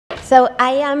So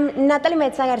I am Nathalie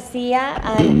Mezza-Garcia,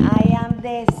 and I am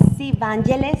the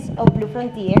Seavangelist of Blue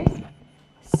Frontiers.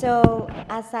 So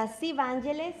as a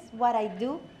Seavangelist, what I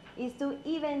do is to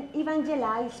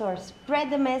evangelize or spread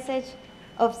the message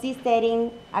of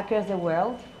seasteading across the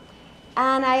world.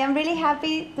 And I am really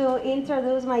happy to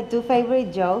introduce my two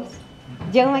favorite Joes,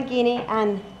 Joe McKinney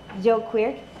and Joe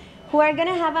Quirk, who are going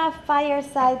to have a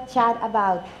fireside chat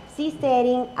about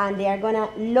seasteading, and they are going to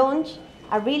launch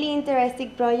a really interesting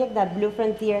project that Blue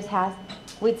Frontiers has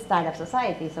with Startup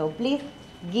Society. So please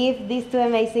give these two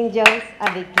amazing Joes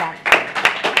a big clap.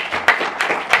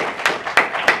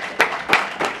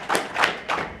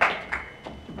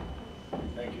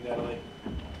 Thank you, Natalie.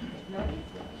 You guys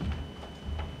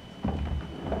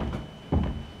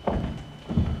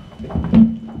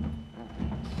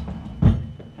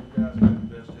got the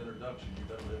best introduction. You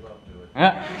better live up to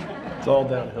it. It's all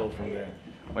downhill from there.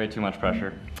 Way too much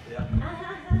pressure. Yeah.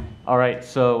 All right,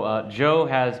 so Joe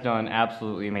has done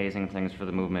absolutely amazing things for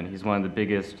the movement. He's one of the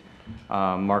biggest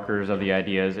markers of the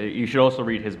ideas. You should also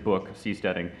read his book,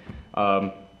 Seasteading.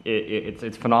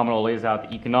 It's phenomenal. It lays out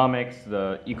the economics,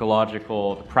 the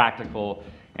ecological, the practical,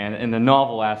 and the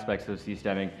novel aspects of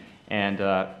seasteading. And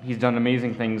he's done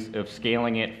amazing things of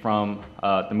scaling it from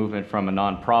the movement from a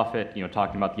nonprofit,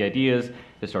 talking about the ideas,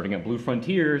 to starting at Blue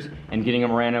Frontiers and getting a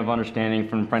memorandum of understanding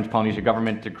from the French Polynesia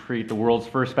government to create the world's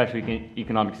first special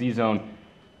economic sea zone,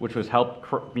 which was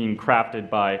being crafted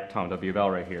by Tom W.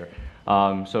 Bell right here.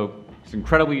 So he's an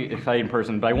incredibly exciting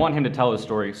person, but I want him to tell his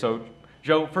story. So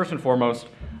Joe, first and foremost,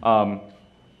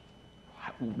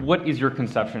 what is your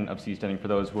conception of seasteading for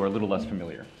those who are a little less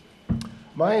familiar?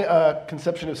 My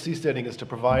conception of seasteading is to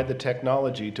provide the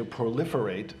technology to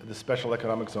proliferate the special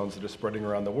economic zones that are spreading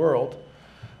around the world,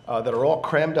 that are all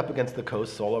crammed up against the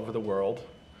coasts all over the world.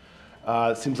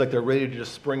 It seems like they're ready to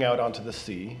just spring out onto the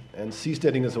sea. And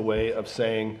seasteading is a way of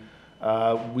saying,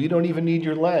 we don't even need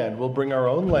your land. We'll bring our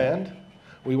own land.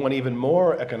 We want even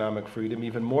more economic freedom,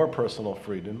 even more personal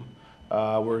freedom.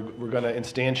 We're going to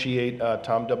instantiate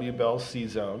Tom W. Bell's Sea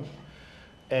Zone.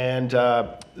 And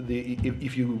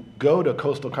if you go to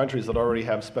coastal countries that already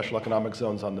have special economic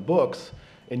zones on the books,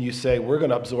 and you say, we're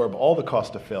going to absorb all the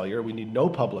cost of failure, we need no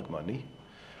public money,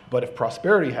 but if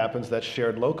prosperity happens, that's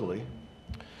shared locally.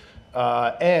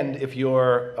 And if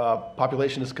your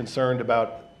population is concerned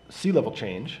about sea level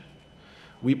change,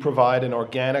 we provide an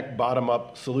organic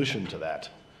bottom-up solution to that.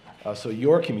 So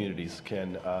your communities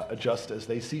can adjust as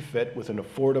they see fit with an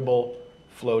affordable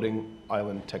floating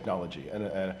island technology.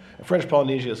 And French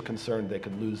Polynesia is concerned they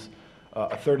could lose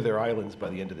a third of their islands by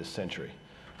the end of this century.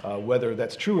 Whether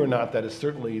that's true or not, that is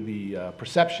certainly the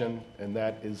perception, and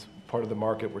that is part of the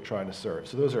market we're trying to serve.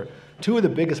 So those are two of the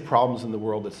biggest problems in the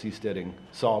world that seasteading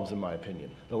solves, in my opinion.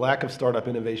 The lack of startup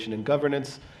innovation and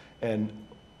governance, and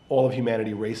all of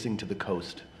humanity racing to the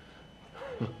coast.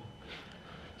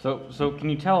 So can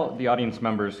you tell the audience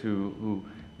members who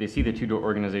they see the two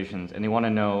organizations and they want to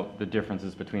know the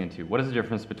differences between the two? What is the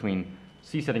difference between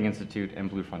Seasteading Institute and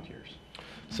Blue Frontiers?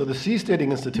 So the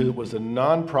Seasteading Institute was a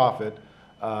nonprofit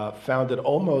founded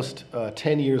almost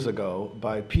 10 years ago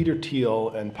by Peter Thiel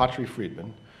and Patri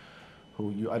Friedman,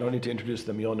 who I don't need to introduce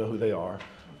them, you all know who they are,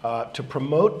 to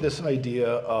promote this idea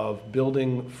of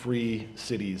building free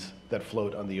cities that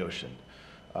float on the ocean.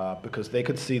 Because they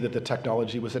could see that the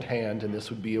technology was at hand, and this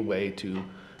would be a way to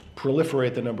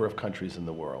proliferate the number of countries in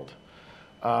the world.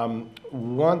 So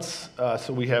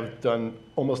we have done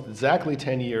almost exactly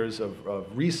 10 years of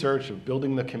research, of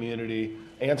building the community,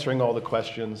 answering all the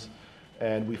questions,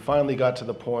 and we finally got to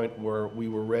the point where we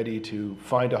were ready to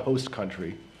find a host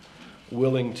country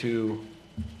willing to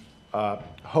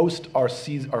host our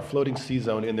floating sea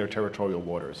zone in their territorial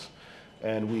waters.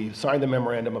 And we signed the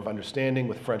Memorandum of Understanding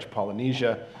with French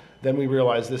Polynesia. Then we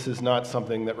realized this is not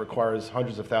something that requires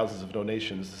hundreds of thousands of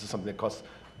donations. This is something that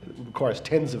requires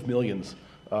tens of millions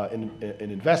in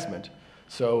investment.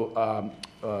 So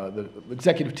the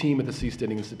executive team at the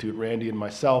Seasteading Institute, Randy and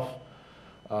myself,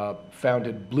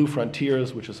 founded Blue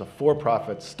Frontiers, which is a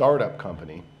for-profit startup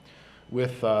company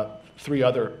with 3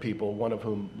 other people, one of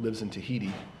whom lives in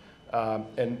Tahiti.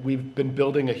 And we've been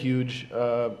building a huge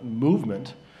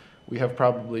movement. We have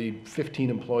probably 15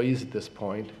 employees at this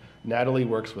point. Natalie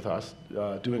works with us,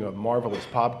 doing a marvelous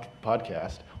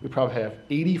podcast. We probably have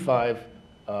 85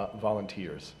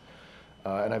 volunteers.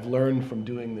 And I've learned from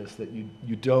doing this that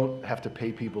you don't have to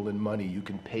pay people in money. You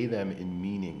can pay them in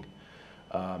meaning.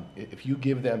 If you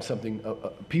give them something,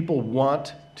 people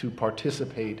want to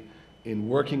participate in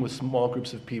working with small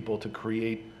groups of people to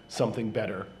create something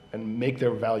better and make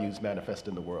their values manifest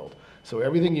in the world. So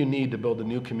everything you need to build a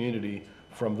new community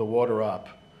from the water up,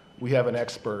 we have an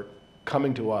expert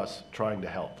coming to us, trying to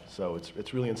help. So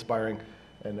it's really inspiring.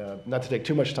 And not to take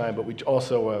too much time, but we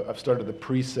also, I've started the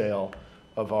pre-sale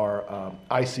of our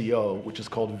ICO, which is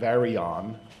called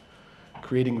Varion,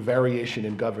 creating variation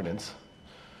in governance.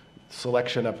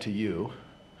 Selection up to you.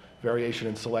 Variation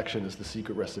and selection is the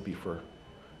secret recipe for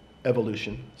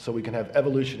evolution. So we can have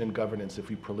evolution in governance if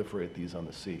we proliferate these on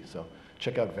the sea. So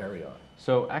check out Varion.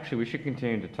 So actually, we should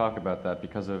continue to talk about that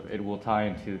because it will tie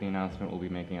into the announcement we'll be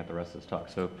making at the rest of this talk.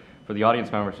 So for the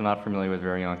audience members who are not familiar with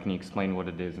Varion, can you explain what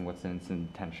it is and what's its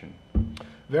intention?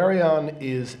 Varion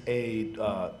is a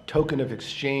token of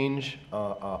exchange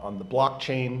on the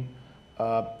blockchain,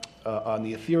 on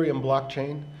the Ethereum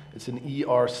blockchain. It's an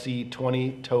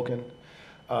ERC20 token.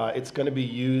 It's going to be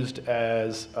used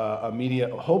as a media,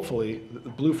 hopefully,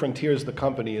 Blue Frontiers, the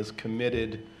company, is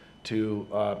committed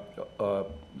to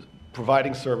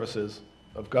providing services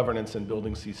of governance and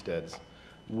building seasteads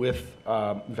with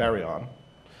Varion.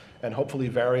 And hopefully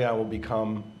Varion will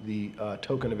become the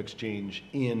token of exchange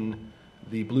in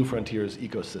the Blue Frontiers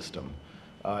ecosystem.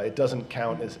 It doesn't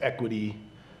count as equity.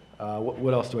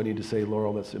 What else do I need to say,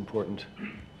 Laurel, that's important?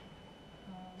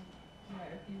 Yeah,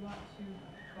 if you want to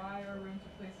buy or rent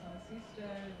a place on a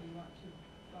seastead, if you want to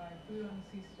buy food on a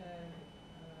seastead,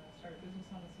 start a business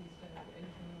on a seastead,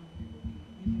 anything you want to do will be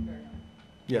using Varion.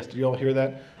 Yes, did you all hear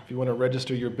that? If you want to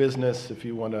register your business, if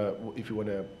you want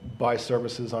to buy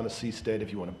services on a seastead,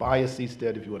 if you want to buy a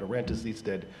seastead, if you want to rent a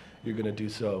seastead, you're going to do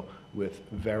so with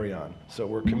Varion. So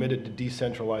we're committed to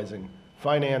decentralizing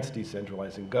finance,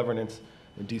 decentralizing governance,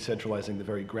 and decentralizing the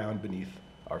very ground beneath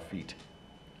our feet.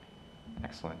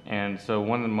 Excellent. And so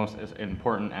one of the most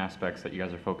important aspects that you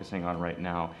guys are focusing on right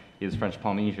now is French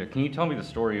Polynesia. Can you tell me the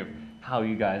story of how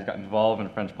you guys got involved in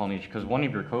French Polynesia? Because one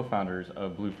of your co-founders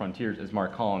of Blue Frontiers is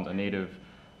Mark Collins, a native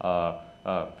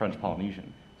French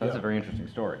Polynesian. So that's a very interesting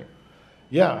story.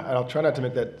 Yeah, and I'll try not to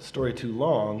make that story too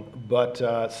long, but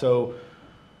so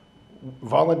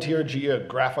volunteer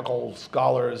geographical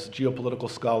scholars, geopolitical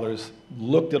scholars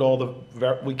looked at all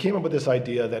the, we came up with this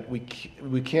idea that we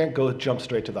can't go jump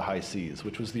straight to the high seas,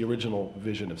 which was the original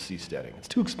vision of seasteading. It's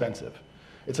too expensive.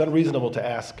 It's unreasonable to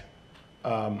ask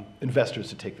investors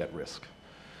to take that risk.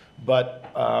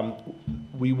 But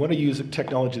we want to use a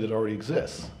technology that already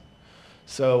exists.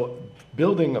 So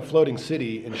building a floating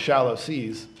city in shallow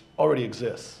seas already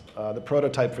exists. The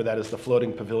prototype for that is the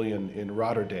floating pavilion in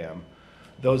Rotterdam.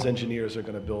 Those engineers are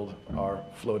going to build our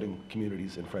floating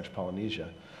communities in French Polynesia.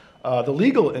 The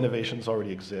legal innovations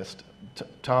already exist.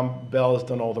 Tom Bell has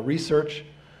done all the research.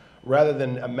 Rather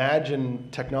than imagine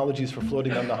technologies for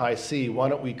floating on the high sea, why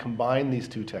don't we combine these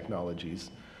two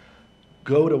technologies,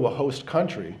 go to a host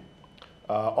country,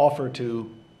 offer to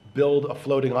build a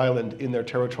floating island in their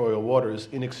territorial waters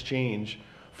in exchange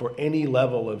for any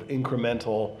level of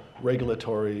incremental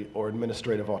regulatory or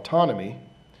administrative autonomy,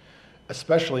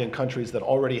 especially in countries that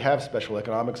already have special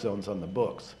economic zones on the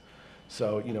books.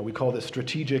 So, you know, we call this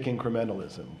strategic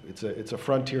incrementalism. It's a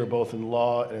frontier both in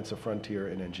law and it's a frontier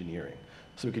in engineering.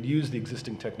 So we could use the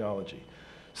existing technology.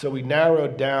 So we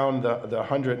narrowed down the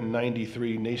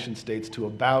 193 nation states to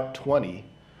about 20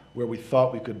 where we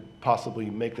thought we could possibly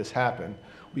make this happen.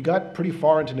 We got pretty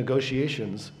far into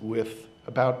negotiations with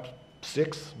about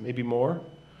 6, maybe more.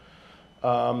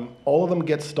 All of them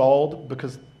get stalled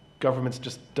because governments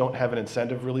just don't have an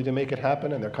incentive really to make it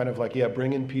happen, and they're kind of like, yeah,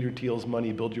 bring in Peter Thiel's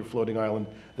money, build your floating island,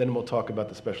 then we'll talk about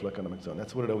the special economic zone.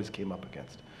 That's what it always came up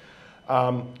against.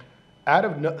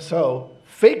 So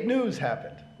fake news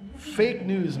happened. Fake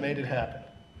news made it happen.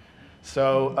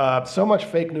 So so much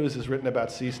fake news is written about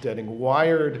seasteading.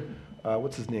 Wired,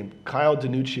 what's his name? Kyle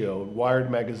DiNuccio,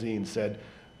 Wired magazine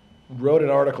wrote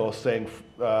an article saying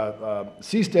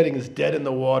seasteading is dead in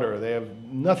the water. They have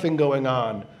nothing going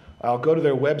on. I'll go to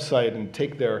their website and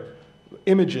take their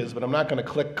images, but I'm not going to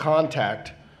click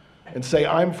contact and say,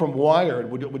 I'm from Wired.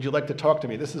 Would you like to talk to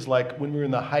me? This is like when we were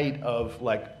in the height of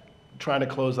like trying to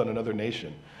close on another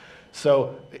nation.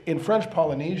 So in French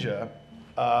Polynesia,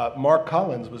 Mark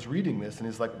Collins was reading this and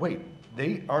he's like, wait,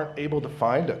 they aren't able to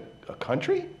find a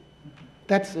country?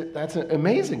 That's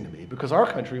amazing to me because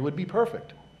our country would be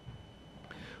perfect.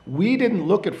 We didn't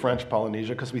look at French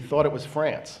Polynesia because we thought it was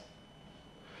France.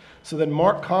 So then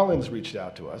Mark Collins reached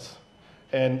out to us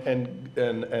and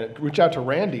reached out to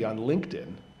Randy on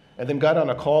LinkedIn and then got on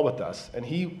a call with us. And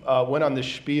he went on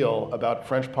this spiel about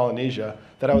French Polynesia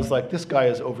that I was like, this guy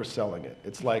is overselling it.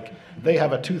 It's like they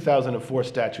have a 2004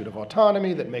 statute of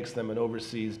autonomy that makes them an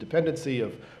overseas dependency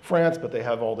of France, but they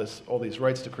have all these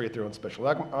rights to create their own special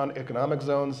economic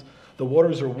zones. The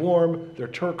waters are warm, they're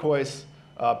turquoise.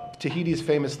 Tahiti's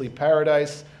famously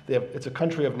paradise. It's a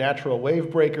country of natural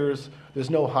wave breakers. There's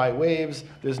no high waves.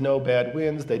 There's no bad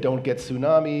winds. They don't get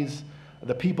tsunamis.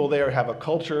 The people there have a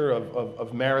culture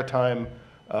of maritime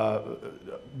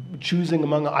choosing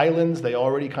among islands. They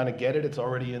already kind of get it. It's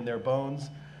already in their bones.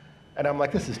 And I'm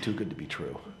like, this is too good to be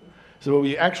true. So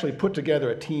we actually put together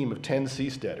a team of 10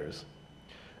 seasteaders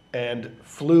and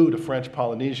flew to French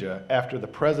Polynesia after the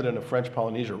president of French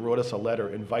Polynesia wrote us a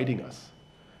letter inviting us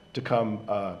to come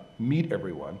meet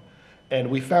everyone. And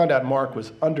we found out Mark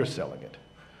was underselling it.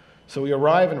 So we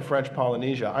arrive in French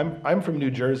Polynesia. I'm from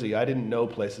New Jersey. I didn't know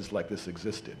places like this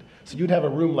existed. So you'd have a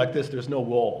room like this, there's no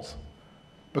walls.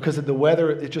 Because of the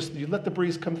weather, you let the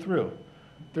breeze come through.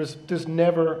 There's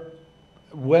never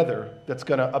weather that's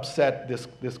going to upset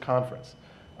this conference.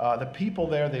 The people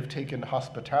there, they've taken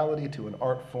hospitality to an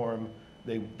art form.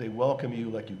 They welcome you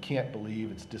like you can't believe.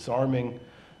 It's disarming.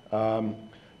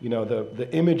 You know,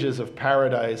 the images of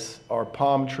paradise are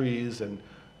palm trees and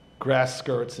grass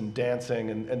skirts and dancing,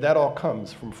 and that all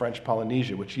comes from French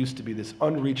Polynesia, which used to be this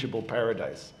unreachable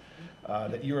paradise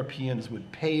that Europeans would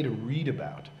pay to read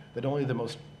about, that only the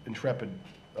most intrepid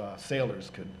sailors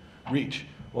could reach.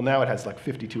 Well, now it has like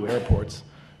 52 airports,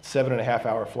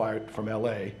 7.5-hour flight from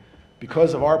LA.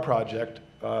 Because of our project,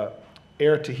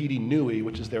 Air Tahiti Nui,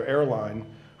 which is their airline,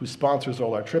 who sponsors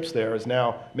all our trips there, is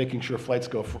now making sure flights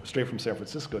go straight from San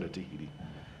Francisco to Tahiti.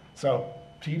 So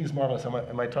Tahiti's marvelous.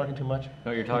 Am I talking too much?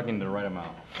 No, you're talking the right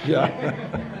amount.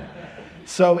 Yeah.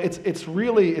 So it's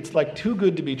like too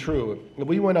good to be true.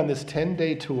 We went on this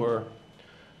 10-day tour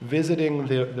visiting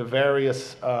the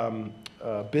various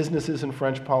businesses in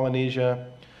French Polynesia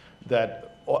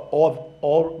that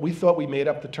we thought we made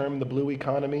up the term the blue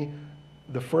economy.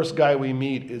 The first guy we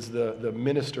meet is the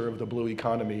minister of the blue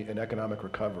economy and economic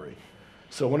recovery.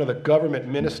 So one of the government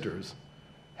ministers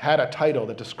had a title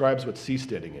that describes what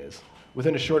seasteading is.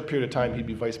 Within a short period of time, he'd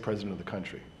be vice president of the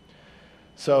country.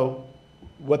 So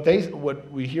what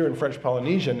we hear in French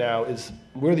Polynesia now is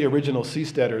we're the original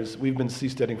seasteaders. We've been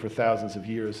seasteading for thousands of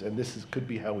years, and could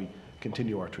be how we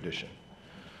continue our tradition.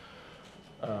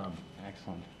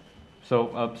 Excellent.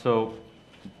 So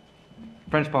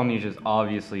French Polynesia is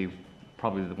obviously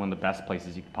probably one of the best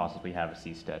places you could possibly have a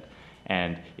seastead,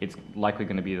 and it's likely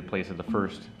going to be the place of the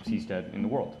first seastead in the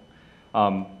world.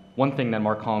 One thing that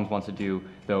Mark Collins wants to do,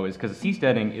 though, is because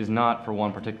seasteading is not for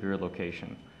one particular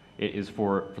location. It is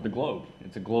for the globe.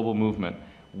 It's a global movement.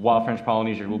 While French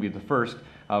Polynesia will be the first,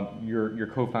 your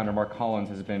co-founder, Mark Collins,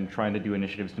 has been trying to do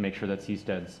initiatives to make sure that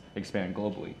seasteads expand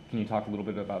globally. Can you talk a little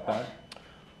bit about that?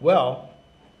 Well,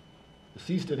 the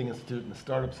Seasteading Institute and the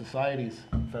Startup Societies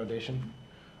Foundation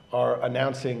are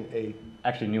announcing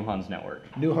Actually, Nuhanse Network.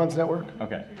 Nuhanse Network?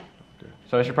 Okay.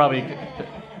 So I should probably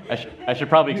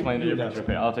explain the difference.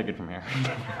 Okay, I'll take it from here.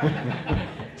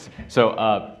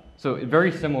 So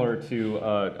very similar to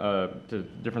the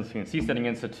difference between Seasteading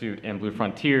Institute and Blue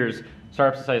Frontiers,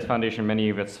 Startup Societies Foundation, many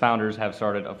of its founders have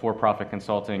started a for-profit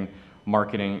consulting,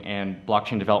 marketing, and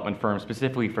blockchain development firm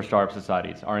specifically for startup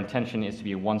societies. Our intention is to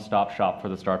be a one-stop shop for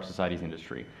the startup societies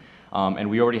industry. And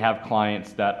we already have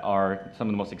clients that are some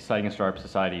of the most exciting startup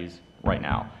societies right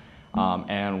now.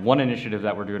 And one initiative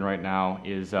that we're doing right now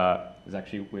is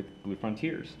actually with Blue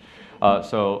Frontiers.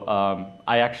 I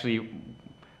actually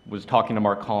was talking to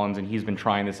Mark Collins, and he's been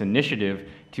trying this initiative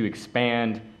to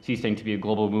expand seasteading to be a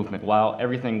global movement. While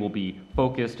everything will be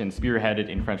focused and spearheaded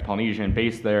in French Polynesia and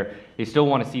based there, they still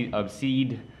want to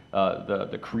seed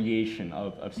the creation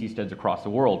of seasteads across the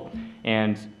world.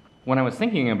 And when I was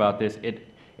thinking about this,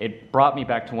 it brought me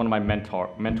back to one of my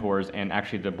mentors and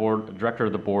actually the director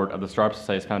of the board of the Startup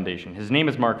Societies Foundation. His name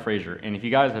is Mark Fraser, and if you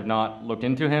guys have not looked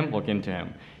into him, look into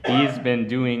him. He's been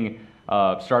doing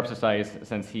startup societies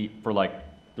for like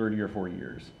 30 or 40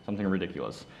 years, something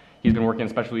ridiculous. He's been working in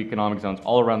special economic zones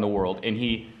all around the world, and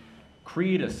he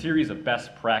created a series of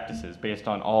best practices based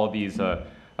on all of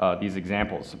these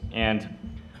examples. And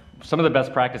some of the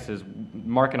best practices,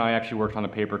 Mark and I actually worked on a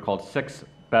paper called 6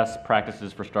 Best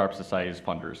Practices for Startup Societies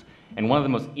Funders. And one of the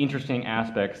most interesting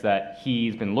aspects that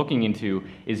he's been looking into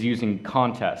is using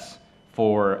contests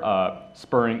for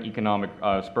spurring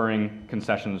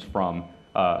concessions from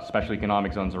special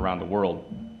economic zones around the world.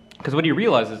 Because what he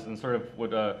realizes, and sort of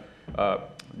what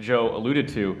Joe alluded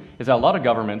to, is that a lot of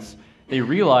governments, they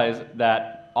realize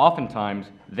that oftentimes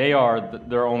they are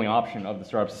their only option of the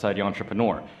startup society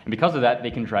entrepreneur. And because of that,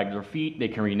 they can drag their feet, they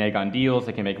can renege on deals,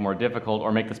 they can make it more difficult,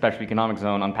 or make the special economic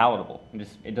zone unpalatable.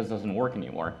 It just doesn't work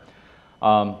anymore.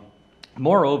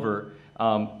 Moreover,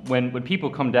 when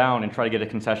people come down and try to get a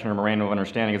concession or memorandum of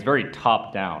understanding, it's very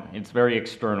top down. It's very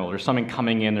external. There's someone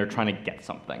coming in, they're trying to get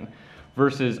something.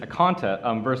 Versus a contest,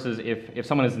 versus if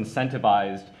someone is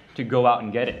incentivized to go out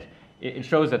and get it. it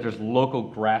shows that there's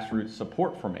local grassroots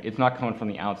support from it. It's not coming from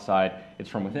the outside, it's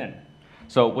from within.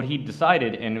 So what he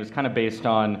decided, and it was kind of based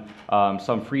on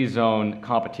some free zone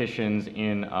competitions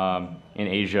in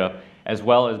Asia, as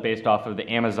well as based off of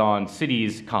the Amazon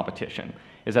cities competition,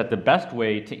 is that the best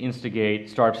way to instigate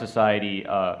startup society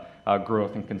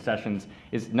growth and concessions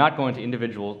is not going to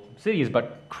individual cities,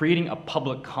 but creating a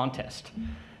public contest.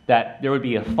 That there would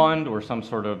be a fund or some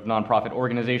sort of nonprofit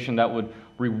organization that would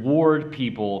reward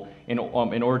people in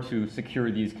order to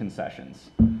secure these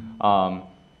concessions,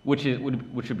 which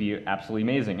would be absolutely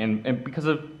amazing. And because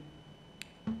of,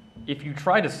 if you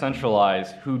try to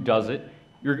centralize who does it,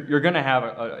 you're going to have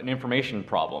an information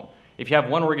problem. If you have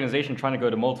one organization trying to go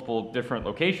to multiple different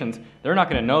locations, they're not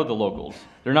going to know the locals.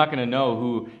 They're not going to know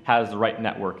who has the right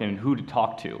network and who to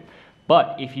talk to.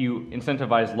 But if you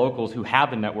incentivize locals who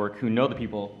have the network, who know the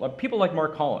people like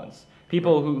Mark Collins,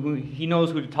 people who he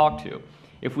knows who to talk to,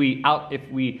 if we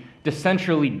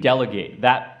decentrally delegate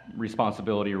that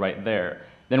responsibility right there,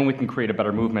 then we can create a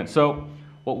better movement. So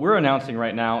what we're announcing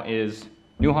right now is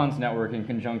Nuhanse Network, in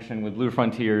conjunction with Blue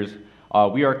Frontiers,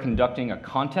 we are conducting a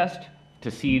contest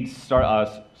to seed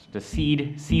seasteads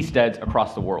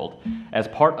across the world. As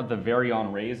part of the Very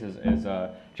On Raise, as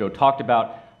Joe talked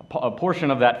about, a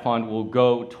portion of that fund will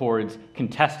go towards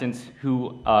contestants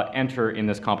who enter in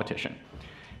this competition.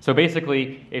 So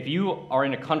basically, if you are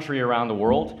in a country around the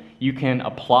world, you can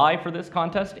apply for this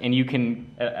contest, and you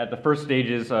can, at the first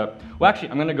stages, well actually,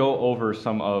 I'm gonna go over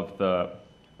some of the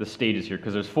stages here,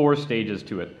 because there's 4 stages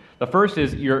to it. The first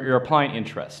is you're applying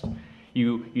interest.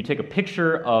 You take a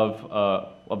picture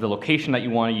of the location that you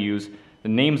want to use, the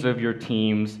names of your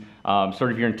teams,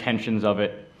 sort of your intentions of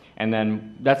it, and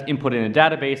then that's input in a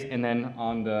database, and then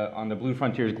on the Blue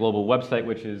Frontiers Global website,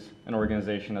 which is an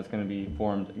organization that's going to be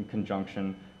formed in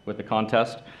conjunction with the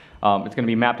contest. It's going to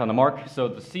be mapped on the mark, so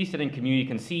the seasteading community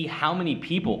can see how many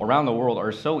people around the world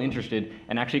are so interested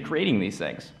in actually creating these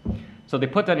things. So they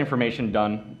put that information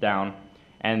down,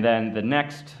 and then the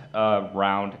next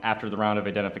round, after the round of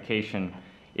identification,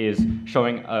 is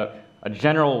showing a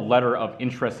general letter of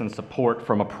interest and support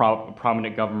from a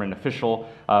prominent government official,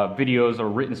 videos or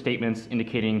written statements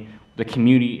indicating the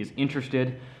community is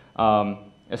interested, a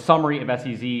summary of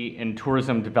SEZ and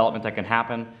tourism development that can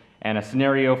happen, and a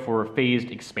scenario for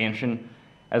phased expansion,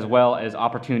 as well as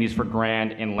opportunities for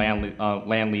grant and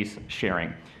land lease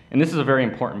sharing. And this is a very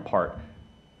important part.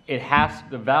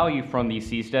 The value from these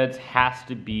seasteads has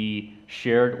to be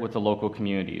shared with the local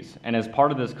communities. And as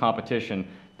part of this competition,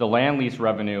 the land lease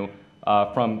revenue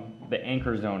from the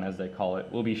anchor zone, as they call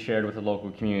it, will be shared with the local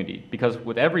community. Because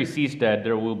with every seastead,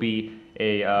 there will be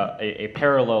a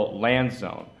parallel land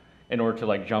zone in order to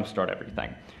jumpstart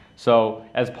everything. So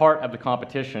as part of the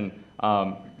competition,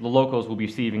 the locals will be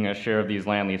receiving a share of these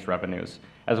land lease revenues,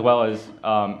 as well as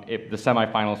if the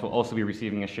semifinalists will also be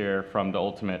receiving a share from the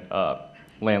ultimate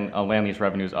land lease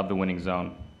revenues of the winning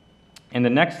zone. And the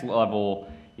next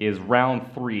level is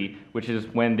round 3, which is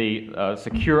when they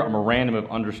secure a memorandum of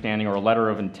understanding or a letter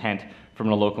of intent from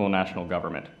the local and national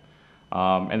government.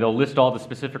 And they'll list all the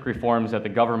specific reforms that the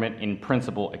government in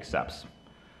principle accepts.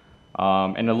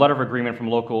 And a letter of agreement from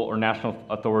local or national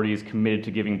authorities committed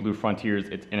to giving Blue Frontiers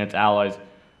and its allies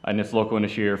and its local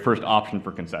initiator first option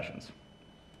for concessions.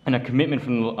 And a commitment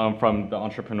from the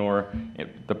entrepreneur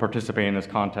to participate in this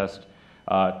contest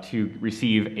to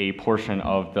receive a portion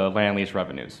of the land lease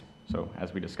revenues, so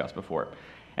as we discussed before.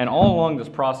 And all along this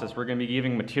process, we're going to be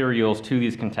giving materials to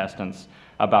these contestants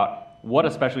about what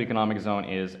a special economic zone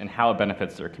is and how it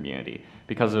benefits their community.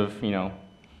 Because of,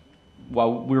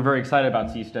 while we're very excited about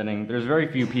seasteading, there's very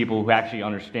few people who actually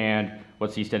understand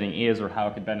what seasteading is or how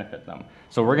it could benefit them.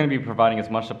 So we're going to be providing as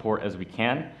much support as we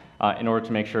can in order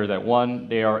to make sure that 1,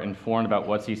 they are informed about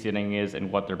what seasteading is and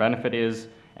what their benefit is,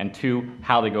 and 2,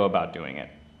 how they go about doing it.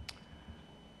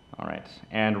 All right,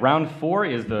 and round 4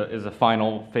 is the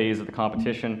final phase of the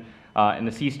competition. And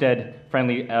the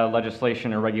seastead-friendly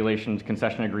legislation or regulations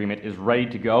concession agreement is ready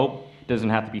to go. It doesn't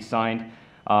have to be signed.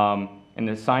 And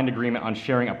the signed agreement on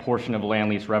sharing a portion of land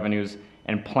lease revenues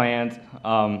and plans,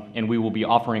 and we will be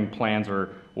offering plans or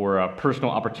personal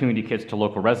opportunity kits to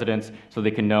local residents so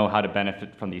they can know how to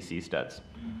benefit from these seasteads.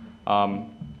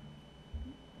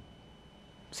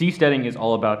 Seasteading is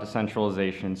all about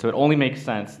decentralization, so it only makes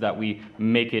sense that we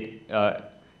make it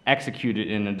executed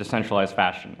in a decentralized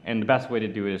fashion, and the best way to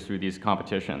do it is through these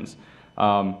competitions.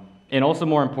 And also,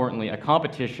 more importantly, a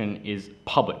competition is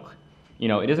public.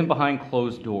 It isn't behind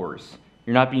closed doors.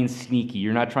 You're not being sneaky.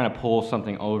 You're not trying to pull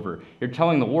something over. You're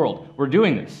telling the world, we're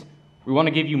doing this. We want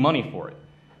to give you money for it.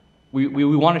 We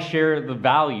want to share the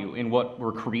value in what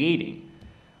we're creating.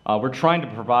 We're trying to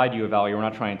provide you a value, we're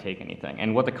not trying to take anything.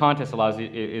 And what the contest allows you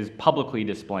is publicly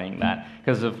displaying that.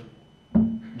 Because of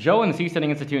Joe and the Seasteading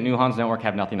Institute and Nuhanse Network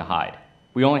have nothing to hide.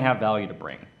 We only have value to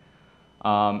bring.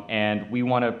 And we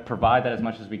want to provide that as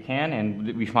much as we can,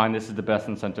 and we find this is the best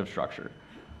incentive structure.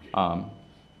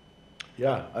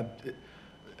 Yeah,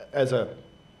 as a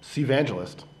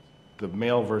Seavangelist, the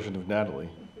male version of Natalie,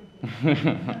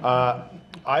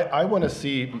 I want to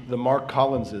see the Mark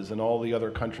Collinses in all the other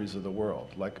countries of the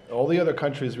world. Like all the other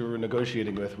countries we were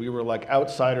negotiating with, we were like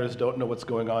outsiders, don't know what's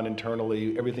going on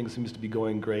internally, everything seems to be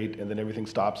going great, and then everything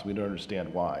stops, we don't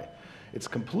understand why. It's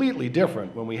completely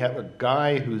different when we have a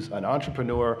guy who's an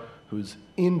entrepreneur, who's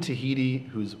in Tahiti,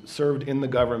 who's served in the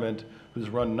government, who's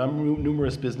run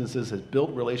numerous businesses, has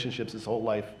built relationships his whole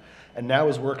life, and now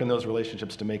is working those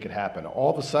relationships to make it happen.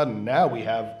 All of a sudden, now we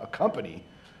have a company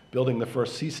building the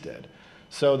first seastead.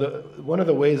 So one of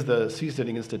the ways the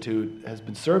Seasteading Institute has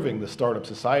been serving the startup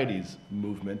societies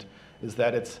movement is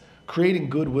that it's creating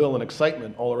goodwill and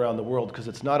excitement all around the world, because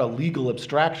it's not a legal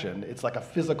abstraction, it's like a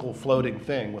physical floating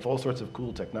thing with all sorts of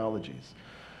cool technologies,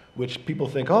 which people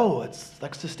think, oh, it's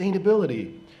like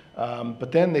sustainability.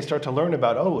 But then they start to learn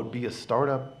about, oh, it would be a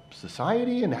startup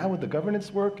society, and how would the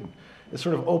governance work? And it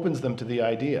sort of opens them to the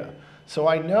idea. So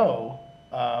I know,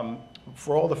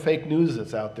 for all the fake news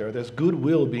that's out there, there's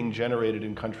goodwill being generated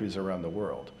in countries around the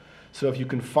world. So if you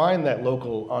can find that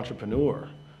local entrepreneur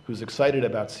who's excited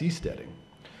about seasteading,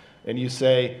 and you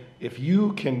say, if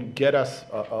you can get us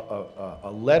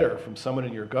a letter from someone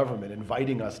in your government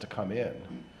inviting us to come in,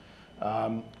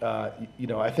 you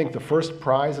know, I think the first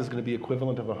prize is going to be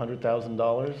equivalent of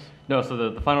 $100,000. No, so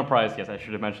the final prize, yes, I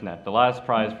should have mentioned that. The last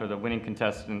prize for the winning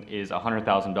contestant is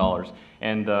 $100,000,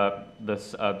 and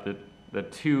the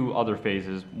two other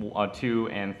phases, 2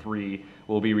 and 3,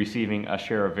 will be receiving a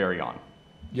share of Varion.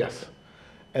 Yes.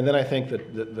 And then I think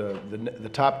that the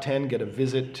top 10 get a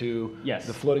visit to Yes.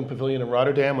 the floating pavilion in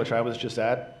Rotterdam, which I was just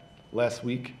at last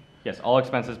week. Yes, all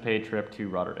expenses paid trip to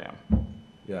Rotterdam.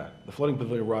 Yeah, the floating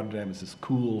pavilion in Rotterdam is this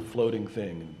cool floating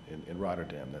thing in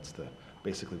Rotterdam. That's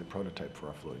basically the prototype for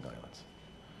our floating islands.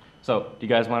 So, do you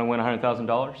guys want to win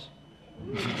 $100,000?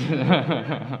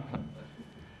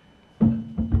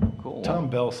 Cool. Tom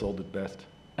Bell sold it best.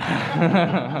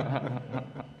 I'm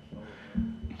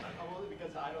only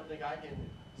because I don't think I can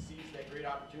seize that great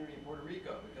opportunity in Puerto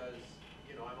Rico, because,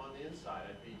 you know, I'm on the inside.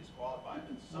 I'd be disqualified.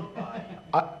 But somebody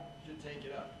should take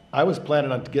it up. I was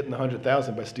planning on getting the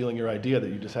 $100,000 by stealing your idea that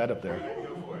you just had up there.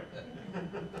 Go for it.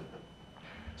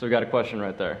 So we got a question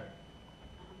right there.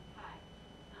 Hi,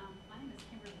 my name is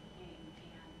Kimberly King,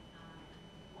 and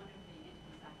one of the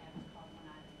entities I have is called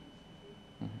One Island Institute.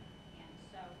 And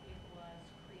so it was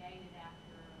created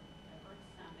after the Earth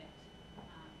Summit with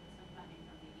some funding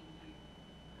from the EU,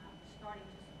 starting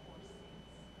to support SIDS,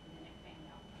 and then it fanned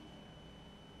out from there.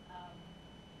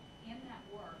 In that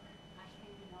work, I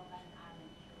came to know about an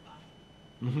island, Kiribati.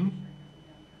 Mm-hmm.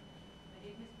 But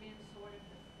it has been sort of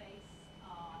the face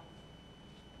of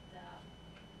the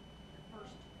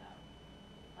first to go.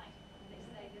 Like, they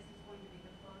say this is going to be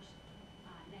the first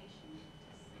nation to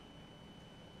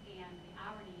sink. And the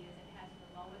irony is it has the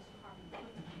lowest carbon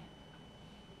footprint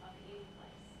of any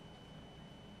place.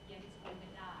 Yet it's going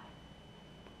to die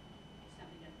if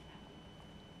something doesn't happen.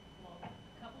 Well, a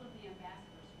couple of the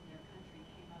ambassadors from their country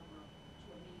came over to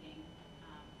a meeting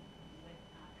with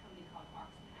a company called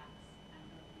Arx Pax. I don't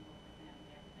know if you work with them.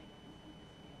 They work in some of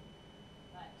this field.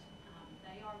 But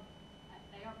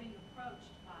they are being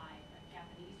approached by a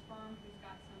Japanese firm who's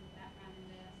got some background in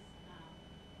this.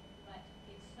 But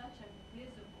it's such a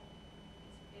visible,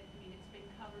 I mean, it's been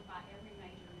covered by every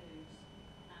major news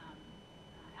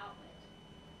outlet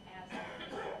as a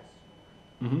story.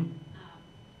 Mm-hmm.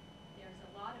 There's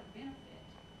a lot of benefit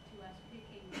to us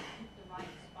picking the right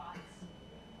spots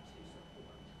to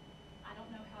support. I don't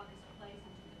know how this plays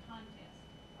into the contest.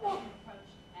 We've been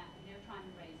approached, and they're trying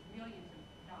to raise millions of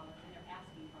dollars, and they're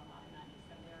asking for a lot of money.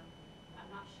 So I'm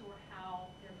not sure how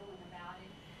they're going about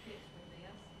it fits with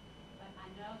this, but I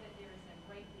know that there is a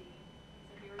great need.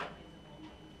 It's a very visible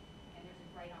need, and there's a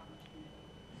great opportunity.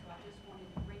 So I just wanted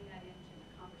to bring that into the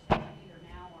conversation either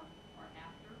now or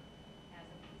after as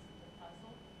a piece of the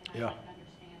puzzle. And Yeah. I can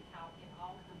understand how it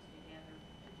all comes together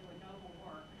to do a noble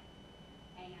work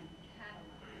and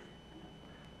catalyze a noble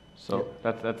work. So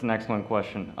that's an excellent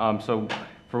question. So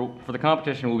for the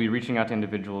competition, we'll be reaching out to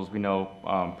individuals we know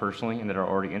personally and that are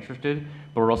already interested,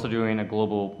 but we're also doing a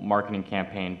global marketing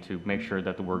campaign to make sure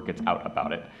that the word gets out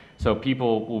about it. So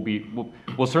people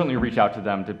we'll certainly reach out to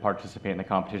them to participate in the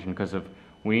competition, because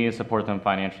we need to support them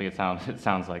financially, it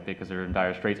sounds like, because they're in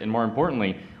dire straits. And more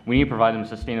importantly, we need to provide them a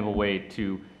sustainable way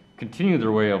to continue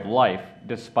their way of life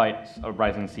despite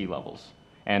rising sea levels.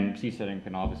 And seasteading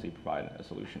can obviously provide a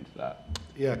solution to that.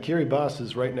 Yeah, Kiribati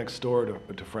is right next door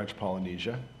to French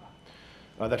Polynesia.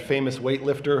 That famous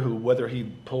weightlifter who, whether he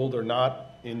pulled or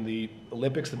not in the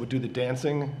Olympics, that would do the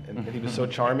dancing, and he was so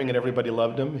charming and everybody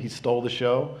loved him. He stole the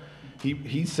show.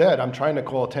 He said, I'm trying to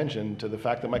call attention to the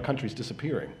fact that my country's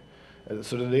disappearing.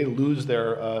 So that they lose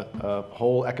their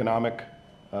whole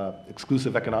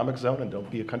exclusive economic zone and don't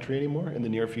be a country anymore in the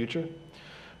near future.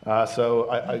 So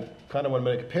I kind of want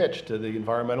to make a pitch to the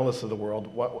environmentalists of the world.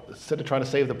 Instead of trying to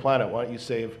save the planet, why don't you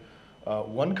save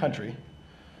one country?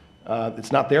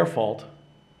 It's not their fault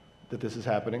that this is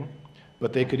happening,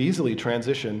 but they could easily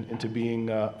transition into being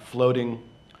floating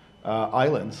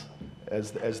islands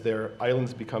as their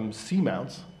islands become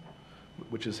seamounts,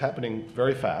 which is happening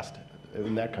very fast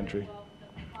in that country. Well,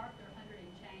 the park, they're 100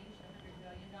 and change, the $100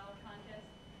 billion contest.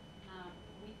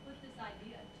 We put this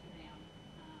idea to them,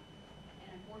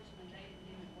 and unfortunately they didn't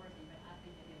deem it worthy, but I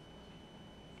think it is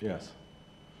worthy. Yes.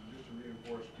 Just to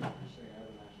reinforce what you're saying, I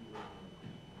was actually working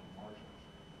on the Marshalls,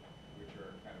 which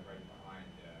are kind of right behind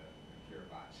the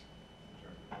Kiribati in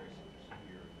terms of places to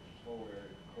disappear. This whole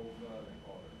area, COFA, they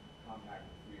call it a Compact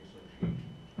of Free Association.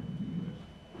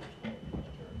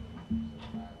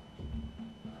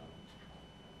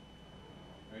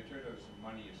 It turned out some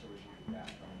money associated with that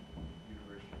from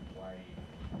University of Hawaii,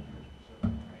 Pacific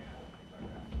Command, things like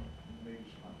that. Maybe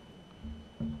some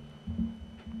other.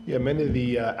 Yeah, many of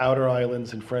the outer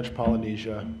islands in French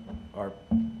Polynesia are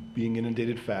being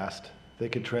inundated fast. They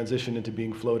could transition into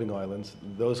being floating islands.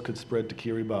 Those could spread to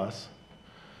Kiribati.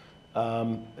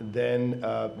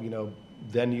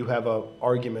 Then you have an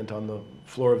argument on the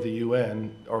floor of the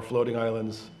UN. Are floating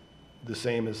islands the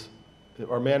same as,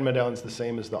 are man-made islands the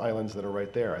same as the islands that are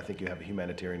right there? I think you have a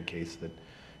humanitarian case that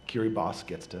Kiribati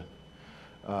gets to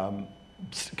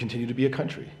continue to be a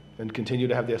country and continue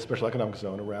to have the special economic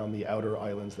zone around the outer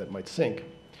islands that might sink.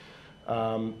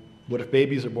 What if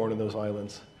babies are born in those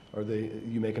islands?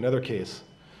 You make another case,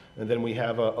 and then we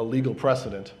have a legal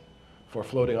precedent for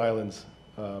floating islands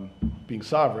being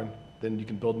sovereign. Then you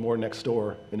can build more next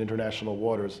door in international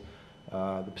waters.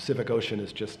 The Pacific Ocean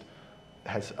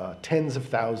has tens of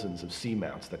thousands of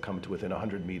seamounts that come to within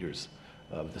 100 meters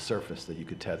of the surface that you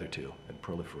could tether to and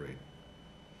proliferate.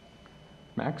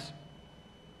 Max? Is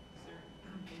there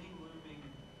any looming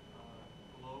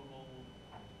global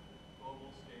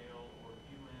scale or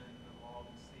UN law of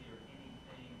the sea or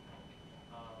anything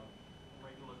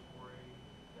regulatory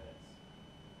that's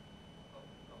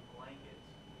a blanket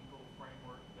legal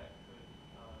framework that could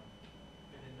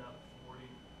end up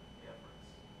thwarting the efforts?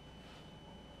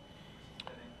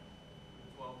 Setting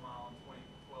the 12-mile,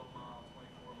 24-mile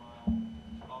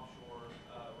offshore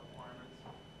requirements?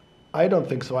 I don't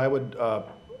think so. I would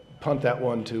punt that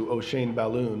one to O'Shane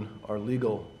Balloon, our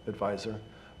legal advisor.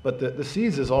 But the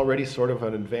seas is already sort of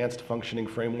an advanced functioning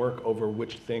framework over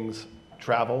which things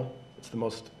travel. It's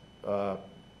the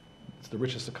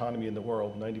richest economy in the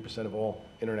world. 90% of all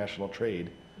international trade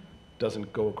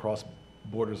doesn't go across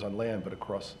borders on land, but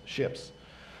across ships.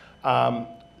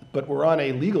 But we're on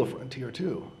a legal frontier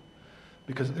too,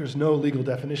 because there's no legal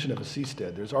definition of a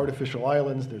seastead. There's artificial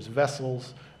islands, there's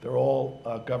vessels, they're all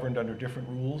governed under different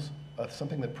rules.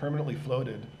 Something that permanently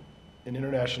floated in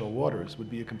international waters would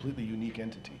be a completely unique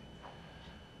entity.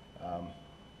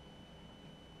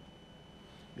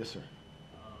 Yes, sir.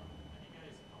 Have you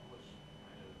guys published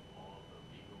kind of all of the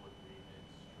legal agreements,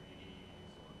 treaties,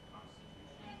 or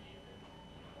constitutions even,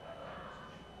 that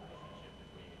relationship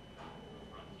between Blue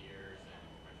Frontiers and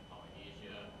French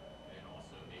Polynesia, and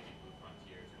also maybe Blue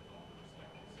Frontiers with all the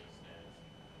respective seasteads?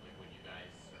 Like, would you guys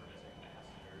serve as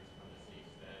ambassadors for the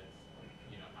seasteads?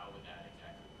 How would that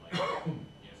exactly play out?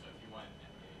 So if you want,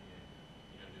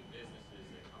 new businesses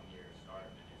that come here to start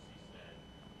a new seastead,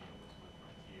 with Blue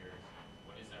Frontiers,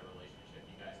 what is that relationship?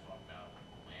 You guys talk about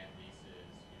land leases,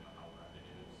 how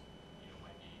revenues,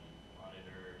 might be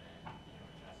monitored and,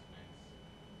 investments.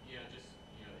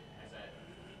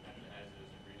 Has those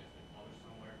agreements been published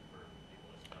somewhere for people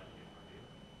to study and review?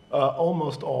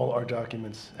 Almost all our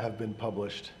documents have been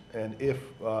published, and if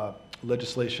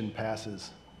legislation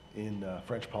passes in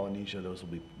French Polynesia, those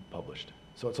will be published.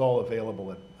 So it's all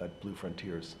available at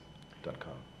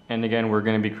bluefrontiers.com. And again, we're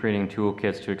going to be creating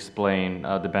toolkits to explain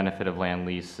the benefit of land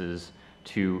leases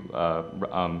to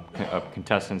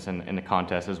contestants in the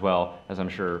contest, as well as, I'm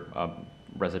sure,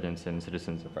 residents and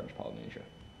citizens of French Polynesia.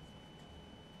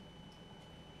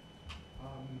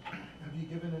 Have you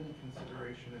given any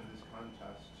consideration in this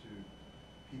contest to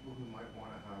people who might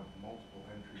want to have multiple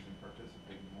entries and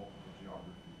participate in multiple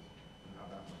geographies, and how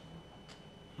that might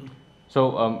work?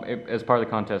 So as part of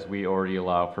the contest, we already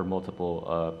allow for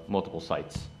multiple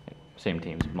sites, same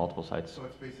teams, multiple sites. So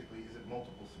it's basically, is it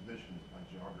multiple submissions by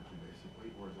geography,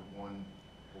 basically, or is it one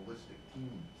holistic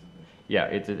team submission? Yeah,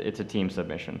 it's a team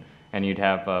submission, and you'd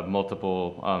have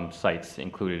multiple sites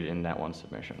included in that one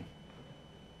submission.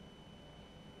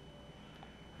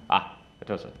 Ah,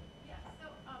 Atosa. Yeah, so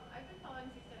I've been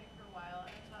following Seasteading for a while,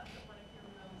 and I thought that one of your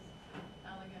most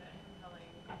elegant and compelling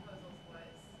proposals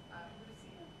was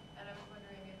Lucy. And I was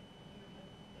wondering if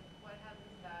what happened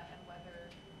to that, and whether,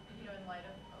 in light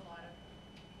of a lot of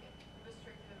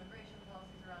restrictive immigration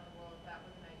policies around the world, that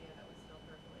was an idea that was still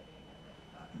percolating, and that you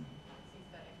thought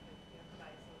Seasteading could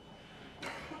provide a solution.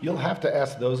 You'll have to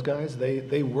ask those guys.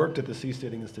 They worked at the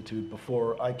Seasteading Institute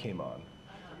before I came on.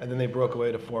 And then they broke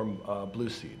away to form Blue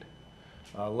Seed.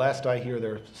 Last I hear,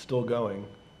 they're still going,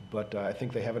 but I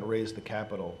think they haven't raised the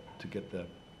capital to get the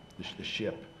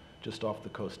ship just off the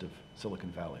coast of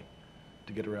Silicon Valley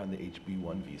to get around the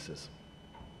HB1 visas.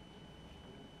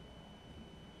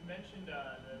 You mentioned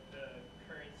the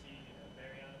currency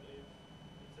Varian, I believe, it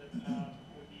says,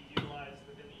 would be utilized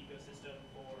within the ecosystem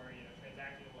for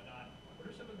transacting and whatnot. What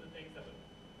are some of the things that would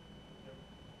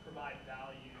provide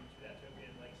value to that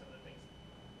token, like some of the things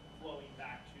flowing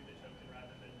back to the token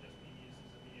rather than just being used as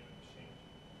a medium of exchange?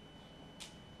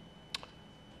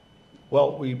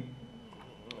 Well,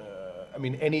 I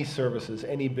mean, any services,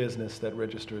 any business that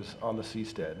registers on the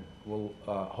Seastead will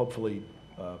hopefully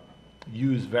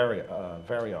use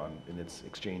Varian in its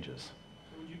exchanges.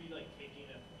 So would you be taking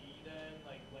a fee then,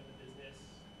 when the business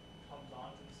comes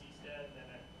onto the Seastead, and then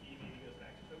that fee maybe goes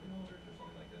back to token holders or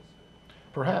something like this?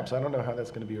 Perhaps. I don't know how that's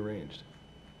going to be arranged.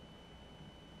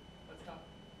 Let's talk.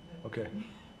 Okay.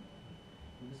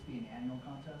 Will this be an annual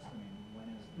contest? I mean, when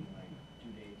is the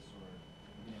due dates, or are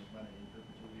you going to run it in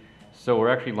perpetuity? So we're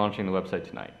actually launching the website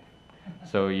tonight.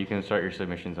 So you can start your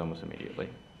submissions almost immediately.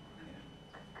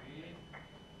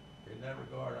 In that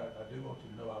regard, I do want you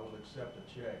to know I will accept a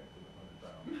check for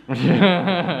the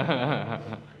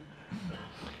 $100,000.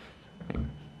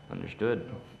 Understood.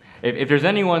 If there's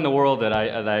anyone in the world that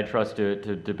I trust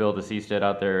to build a seastead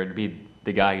out there, it'd be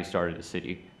the guy who started the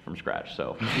city from scratch.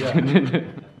 So. Yeah.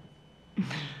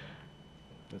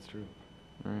 That's true.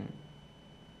 All right.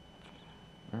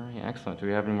 All right, excellent. Do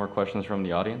we have any more questions from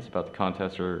the audience about the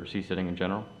contest or seasteading in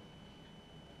general?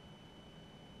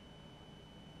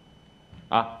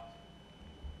 Joe,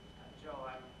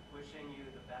 I'm wishing you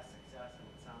the best success, and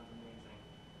it sounds amazing.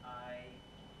 I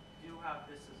do have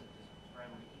this as a just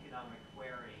friendly economic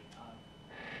query.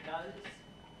 Does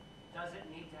it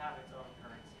need to have its own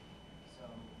currency? So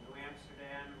New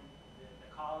Amsterdam, the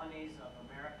colonies of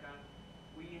America,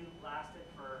 we lasted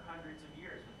for hundreds of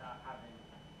years without having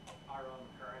our own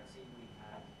currency. We've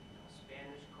had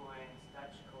Spanish coins,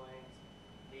 Dutch coins.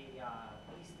 The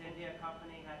East India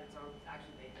Company had its own,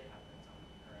 actually they did have its own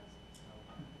currency, so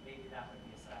maybe that would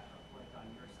be a sacrifice point on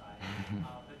your side.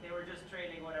 But they were just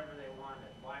trading whatever they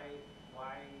wanted. Why do you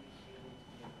need to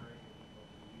be encouraging people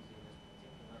to be using this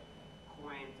particular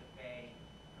coin to pay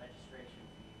registration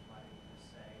fees? Why don't you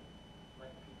just say,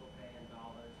 let people pay in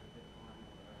dollars or Bitcoin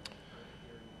or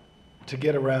Ethereum? To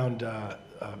get around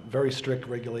very strict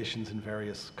regulations in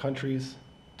various countries,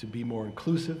 to be more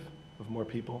inclusive of more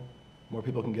people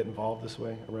can get involved this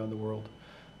way around the world,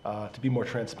 to be more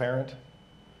transparent,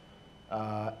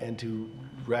 and to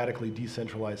radically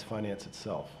decentralize finance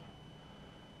itself.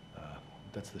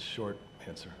 That's the short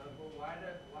answer. Well, why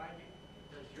does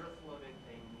your floating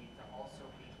thing need to also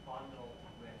be bundled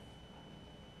with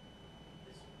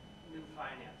this new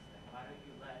finance thing? Why don't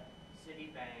you let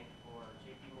Citibank or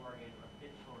JP Morgan or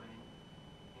Bitcoin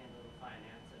handle the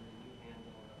finance, and then you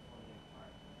handle the floating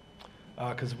part?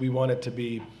 Because we want it to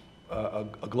be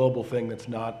a global thing that's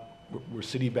not where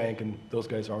Citibank and those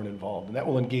guys aren't involved. And that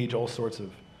will engage all sorts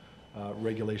of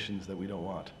regulations that we don't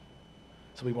want.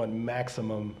 So we want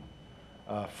maximum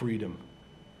freedom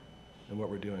in what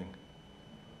we're doing.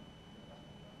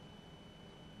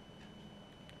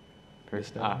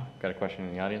 Got a question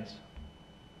in the audience?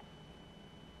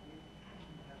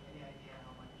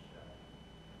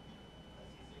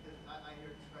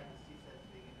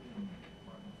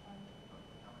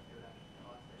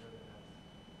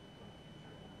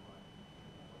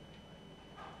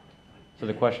 So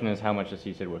the question is how much a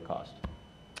seastead would cost?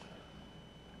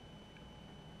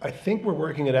 I think we're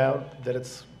working it out that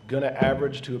it's going to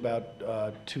average to about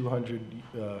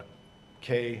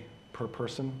 $200K per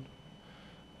person.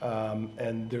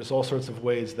 And there's all sorts of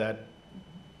ways that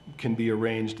can be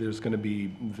arranged. There's going to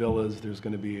be villas, there's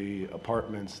going to be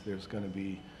apartments, there's going to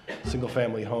be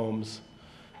single-family homes.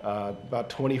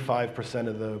 About 25%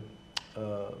 of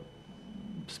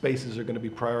spaces are going to be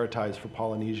prioritized for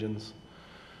Polynesians.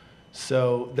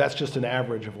 So that's just an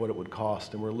average of what it would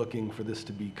cost, and we're looking for this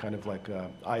to be kind of like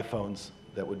iPhones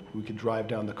that we could drive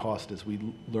down the cost as we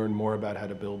learn more about how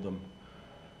to build them.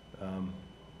 And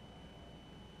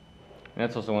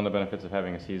that's also one of the benefits of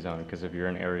having a sea zone, because if you're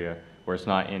in an area where it's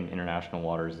not in international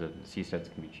waters, the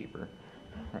seasteads can be cheaper.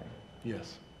 Right.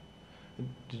 Yes.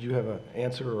 Did you have an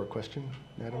answer or a question,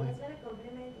 Natalie? I was going to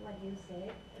compliment what you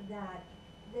said, that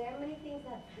there are many things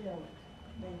that float.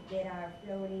 Like there are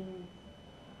floating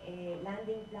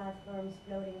landing platforms,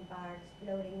 floating parks,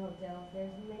 floating hotels.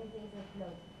 There's many things that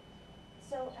float.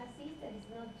 So a seastead is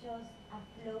not just a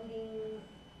floating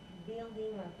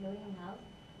building or a floating house.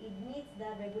 It needs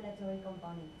that regulatory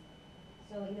component.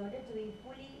 So in order to be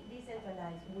fully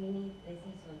decentralized, we need the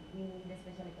sea zone. We need the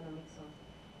special economic zone.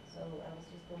 So I was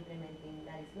just complimenting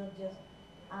that it's not just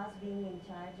us being in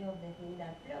charge of the thing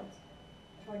that floats.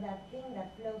 For that thing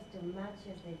that floats to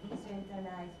matches the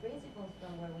decentralized principles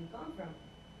from where we come from,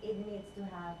 it needs to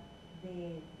have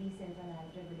the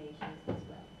decentralized regulations as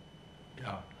well.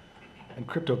 Yeah. And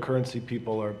cryptocurrency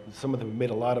people some of them have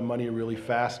made a lot of money really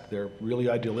fast. They're really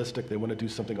idealistic. They want to do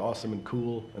something awesome and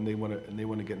cool, and they want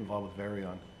to get involved with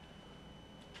Varion.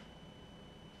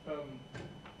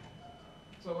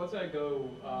 So let's say I live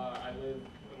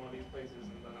in one of these places,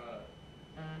 and then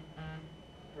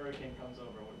a hurricane comes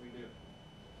over. What do we do?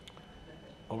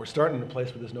 Well, we're starting in a place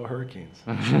where there's no hurricanes.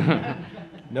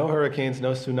 No hurricanes,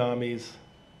 no tsunamis,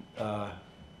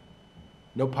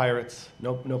 no pirates.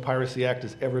 No Piracy Act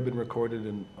has ever been recorded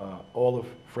in all of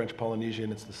French Polynesia,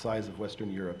 and it's the size of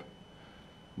Western Europe.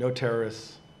 No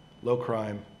terrorists, low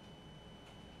crime.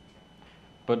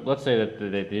 But let's say that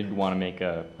they did want to make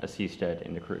a seastead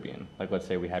in the Caribbean. Like, let's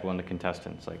say we had one of the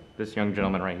contestants, like this young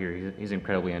gentleman right here. He's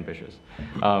incredibly ambitious.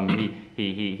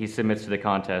 He submits to the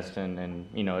contest, and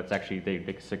you know, it's actually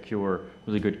they secure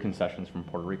really good concessions from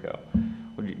Puerto Rico.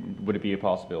 Would it be a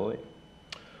possibility?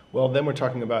 Well, then we're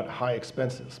talking about high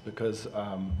expenses because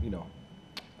you know,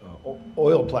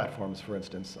 oil platforms, for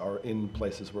instance, are in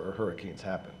places where hurricanes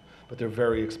happen, but they're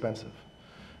very expensive.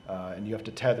 And you have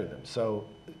to tether them. So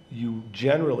you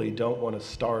generally don't want to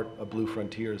start a Blue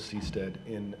Frontiers seastead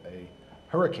in a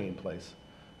hurricane place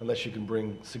unless you can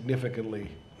bring significantly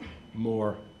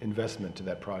more investment to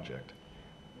that project.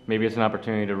 Maybe it's an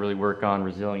opportunity to really work on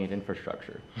resilient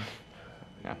infrastructure.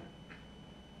 Yeah.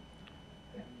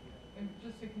 And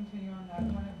just to continue on that,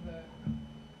 one of the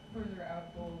further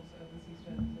out goals of the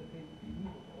seastead is that they would be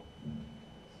movable.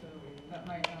 So that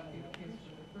might not be the case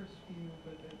for the first few,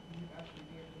 but that you actually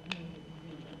be able to move it and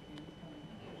move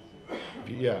everything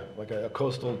coming. Yeah, like a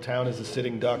coastal town is a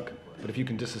sitting duck, but if you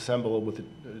can disassemble it with a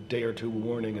day or two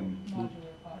warning and...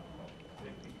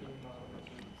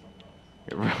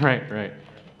 Right.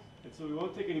 And so we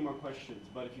won't take any more questions,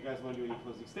 but if you guys want to do any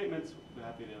closing statements, we're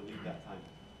happy to leave that time.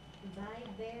 Bye,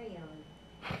 Varion.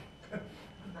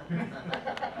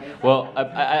 Well,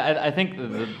 I think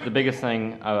the biggest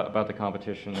thing about the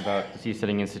competition, about the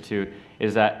Seasteading Institute,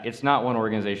 is that it's not one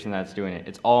organization that's doing it.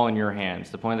 It's all in your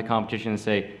hands. The point of the competition is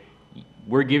say,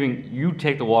 you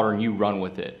take the water and you run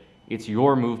with it. It's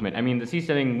your movement. I mean, the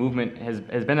seasteading movement has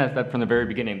been at that from the very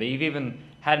beginning. They've even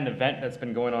had an event that's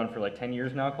been going on for like 10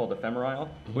 years now called Ephemerile,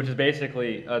 which is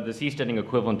basically the seasteading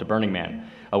equivalent to Burning Man,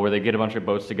 where they get a bunch of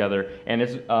boats together and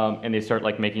they start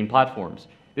like making platforms.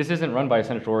 This isn't run by a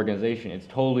central organization. It's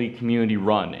totally community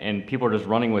run, and people are just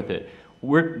running with it.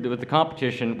 With the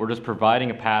competition, we're just providing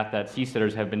a path that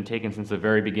seasteaders have been taking since the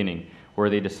very beginning, where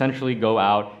they'd essentially go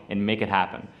out and make it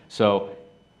happen. So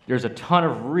there's a ton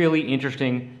of really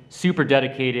interesting, super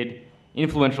dedicated,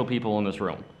 influential people in this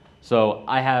room. So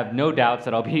I have no doubts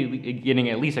that I'll be getting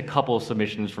at least a couple of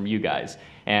submissions from you guys.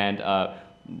 And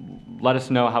let us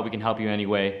know how we can help you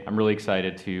anyway. I'm really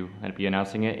excited to be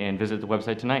announcing it, and visit the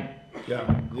website tonight. Yeah.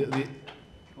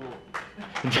 Cool.